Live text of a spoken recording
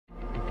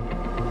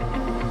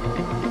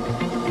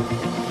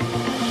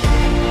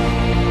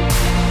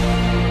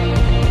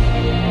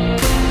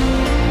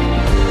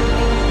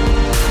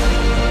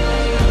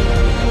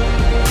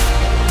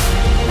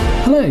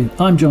Hello,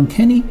 I'm John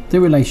Kenny, the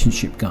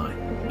Relationship Guy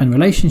and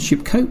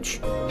Relationship Coach,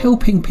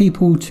 helping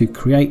people to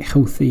create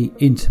healthy,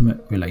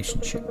 intimate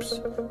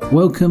relationships.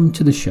 Welcome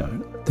to the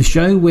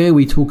show where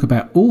we talk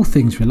about all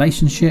things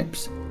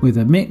relationships with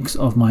a mix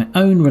of my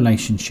own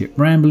relationship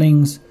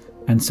ramblings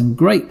and some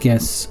great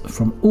guests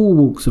from all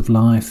walks of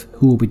life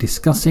who will be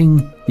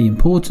discussing the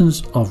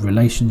importance of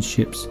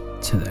relationships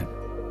to them.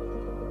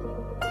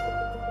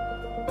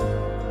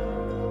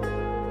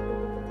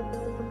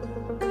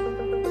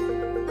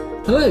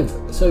 Hello,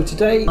 so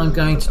today I'm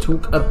going to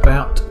talk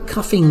about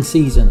cuffing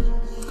season,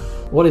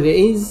 what it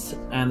is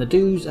and the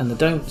do's and the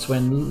don'ts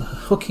when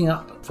hooking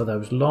up for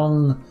those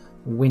long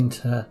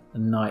winter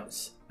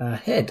nights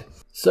ahead.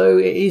 So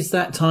it is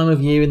that time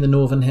of year in the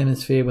Northern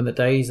Hemisphere when the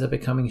days are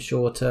becoming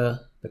shorter,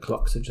 the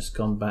clocks have just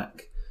gone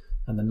back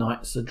and the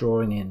nights are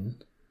drawing in.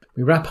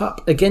 We wrap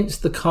up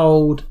against the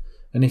cold,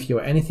 and if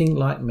you're anything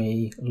like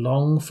me,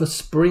 long for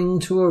spring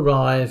to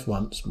arrive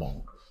once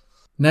more.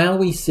 Now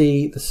we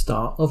see the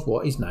start of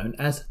what is known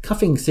as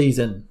cuffing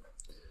season,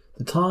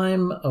 the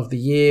time of the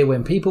year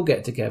when people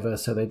get together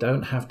so they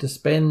don't have to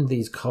spend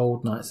these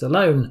cold nights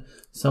alone,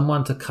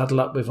 someone to cuddle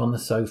up with on the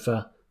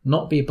sofa,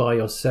 not be by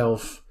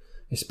yourself,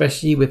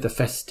 especially with the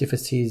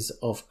festivities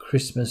of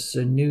Christmas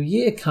and New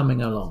Year coming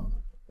along.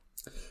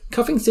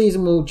 Cuffing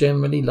season will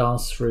generally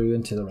last through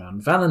until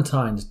around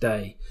Valentine's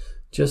Day,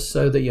 just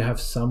so that you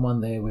have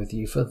someone there with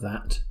you for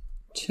that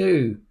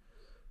too.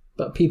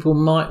 But people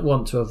might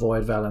want to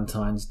avoid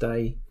Valentine's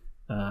Day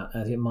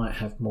as it might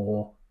have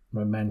more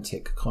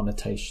romantic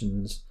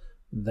connotations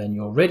than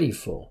you're ready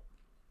for.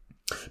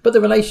 But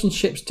the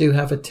relationships do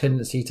have a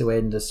tendency to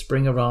end as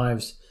spring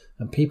arrives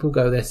and people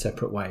go their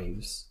separate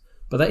ways.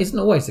 But that isn't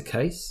always the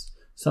case.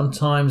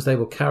 Sometimes they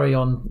will carry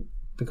on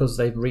because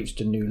they've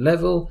reached a new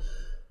level,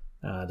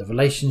 the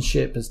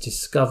relationship has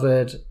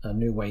discovered a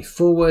new way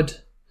forward,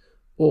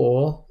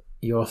 or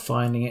you're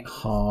finding it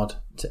hard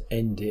to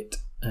end it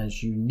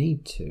as you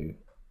need to.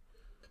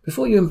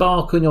 Before you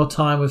embark on your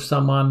time with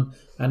someone,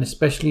 and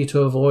especially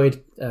to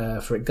avoid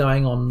for it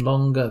going on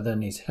longer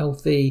than is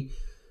healthy,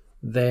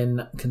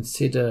 then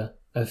consider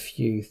a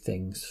few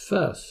things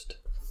first.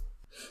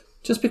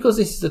 Just because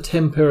this is a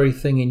temporary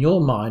thing in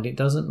your mind, it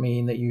doesn't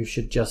mean that you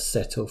should just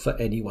settle for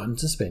anyone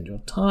to spend your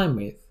time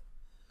with.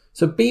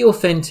 So be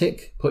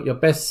authentic, put your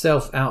best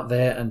self out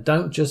there, and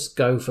don't just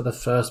go for the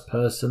first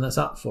person that's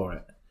up for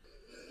it.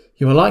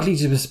 You are likely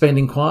to be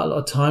spending quite a lot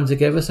of time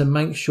together, so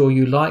make sure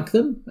you like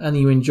them and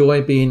you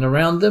enjoy being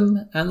around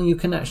them, and you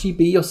can actually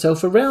be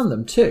yourself around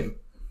them too.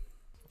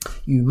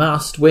 You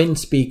must, when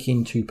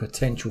speaking to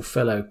potential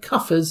fellow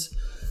cuffers,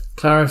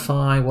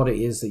 clarify what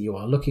it is that you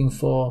are looking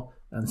for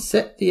and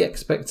set the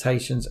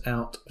expectations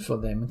out for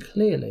them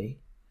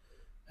clearly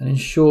and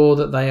ensure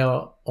that they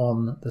are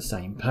on the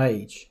same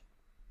page.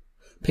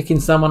 Picking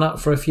someone up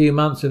for a few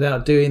months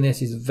without doing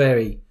this is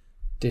very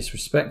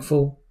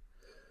disrespectful.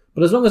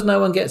 But as long as no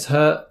one gets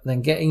hurt,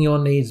 then getting your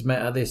needs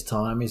met at this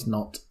time is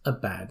not a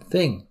bad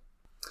thing.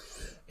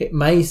 It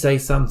may say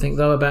something,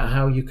 though, about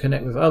how you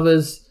connect with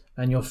others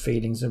and your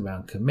feelings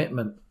around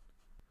commitment.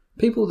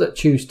 People that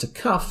choose to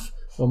cuff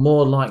are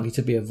more likely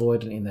to be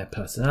avoidant in their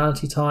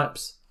personality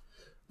types,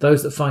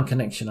 those that find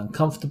connection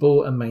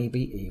uncomfortable and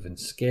maybe even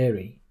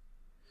scary.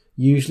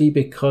 Usually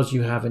because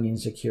you have an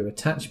insecure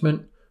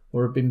attachment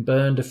or have been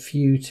burned a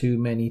few too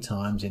many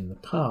times in the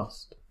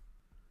past.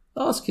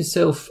 Ask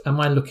yourself,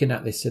 am I looking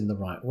at this in the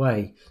right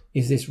way?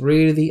 Is this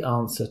really the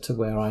answer to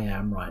where I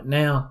am right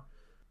now?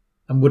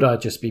 And would I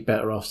just be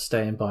better off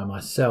staying by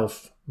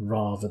myself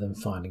rather than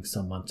finding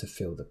someone to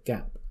fill the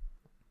gap?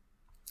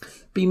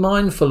 Be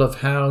mindful of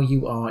how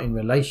you are in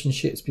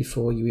relationships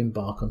before you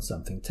embark on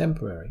something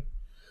temporary.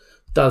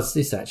 Does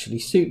this actually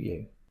suit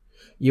you?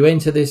 You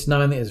enter this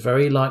knowing that it's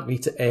very likely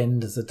to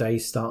end as the day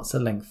starts to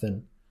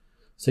lengthen.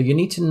 So you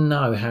need to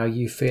know how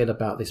you feel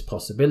about this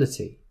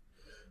possibility.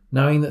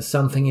 Knowing that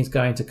something is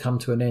going to come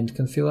to an end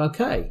can feel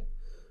okay,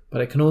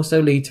 but it can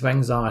also lead to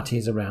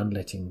anxieties around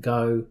letting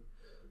go.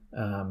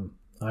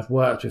 I've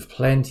worked with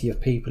plenty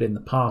of people in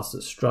the past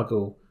that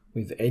struggle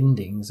with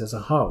endings as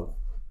a whole.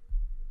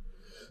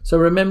 So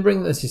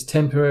remembering this is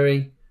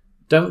temporary,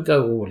 don't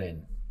go all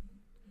in.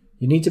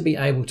 You need to be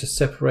able to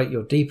separate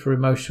your deeper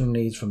emotional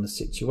needs from the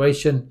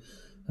situation,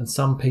 and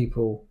some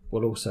people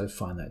will also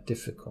find that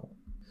difficult.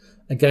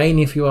 Again,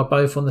 if you are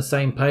both on the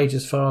same page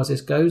as far as this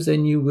goes,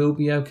 then you will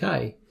be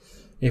okay.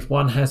 If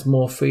one has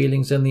more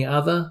feelings than the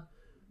other,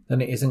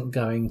 then it isn't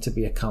going to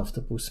be a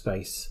comfortable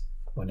space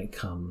when it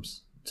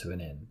comes to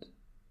an end.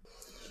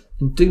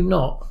 And do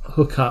not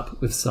hook up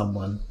with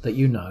someone that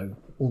you know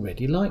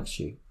already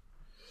likes you.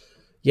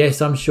 Yes,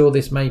 I'm sure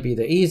this may be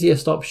the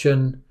easiest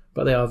option,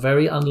 but they are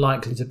very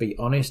unlikely to be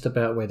honest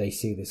about where they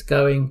see this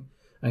going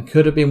and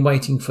could have been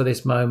waiting for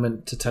this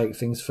moment to take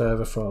things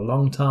further for a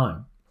long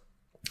time.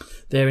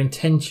 Their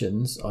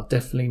intentions are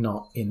definitely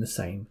not in the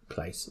same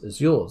place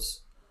as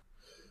yours.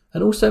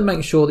 And also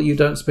make sure that you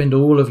don't spend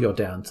all of your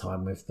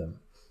downtime with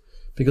them,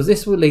 because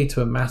this will lead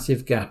to a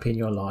massive gap in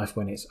your life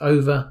when it's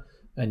over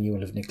and you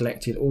will have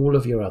neglected all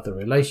of your other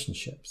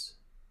relationships.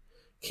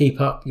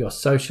 Keep up your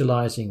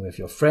socialising with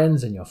your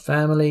friends and your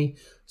family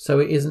so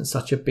it isn't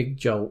such a big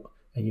jolt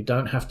and you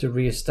don't have to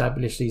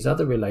re-establish these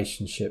other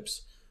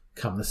relationships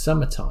come the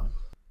summertime.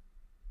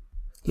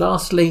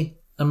 Lastly,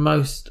 and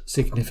most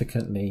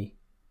significantly,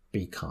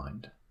 be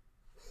kind.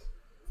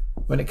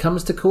 When it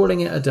comes to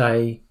calling it a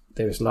day,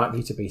 there is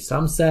likely to be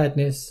some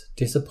sadness,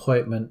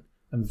 disappointment,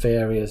 and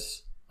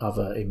various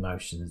other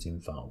emotions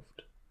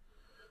involved.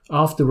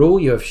 After all,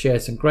 you have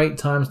shared some great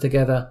times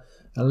together,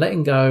 and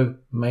letting go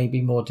may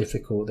be more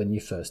difficult than you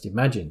first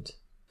imagined.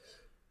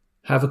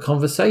 Have a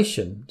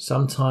conversation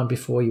sometime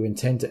before you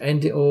intend to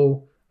end it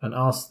all and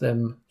ask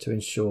them to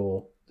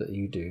ensure that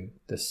you do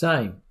the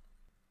same.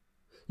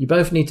 You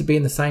both need to be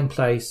in the same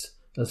place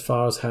as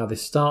far as how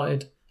this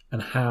started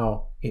and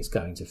how it's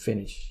going to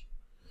finish.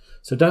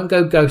 So don't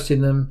go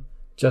ghosting them,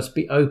 just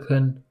be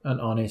open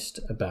and honest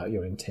about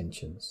your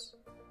intentions.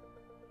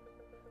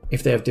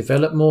 If they have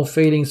developed more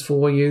feelings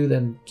for you,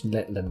 then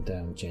let them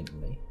down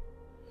gently.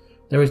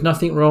 There is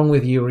nothing wrong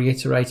with you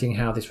reiterating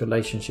how this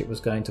relationship was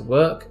going to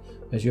work,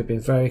 as you have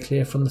been very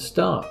clear from the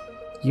start.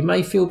 You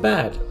may feel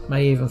bad,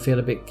 may even feel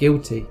a bit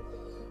guilty,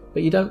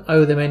 but you don't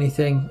owe them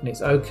anything, and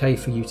it's okay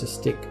for you to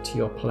stick to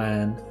your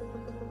plan.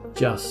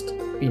 Just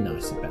be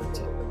nice about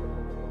it.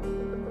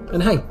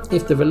 And hey,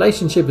 if the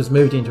relationship has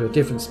moved into a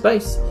different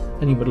space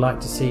and you would like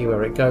to see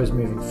where it goes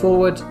moving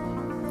forward,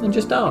 then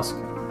just ask.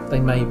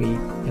 They may be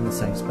in the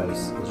same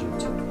space as you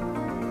two.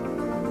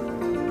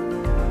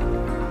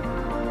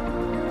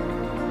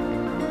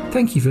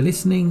 Thank you for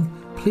listening.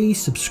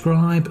 Please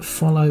subscribe,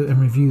 follow and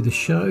review the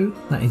show.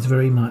 That is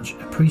very much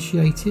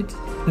appreciated.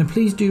 And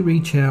please do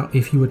reach out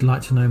if you would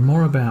like to know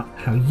more about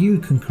how you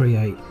can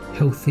create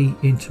healthy,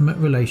 intimate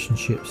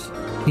relationships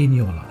in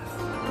your life.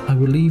 I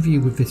will leave you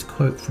with this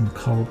quote from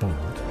Cole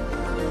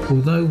Bard.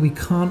 Although we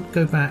can't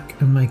go back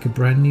and make a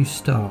brand new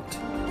start,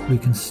 we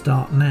can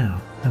start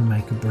now and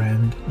make a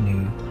brand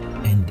new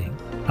ending.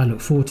 I look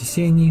forward to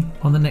seeing you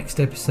on the next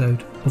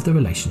episode of The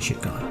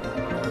Relationship Guy.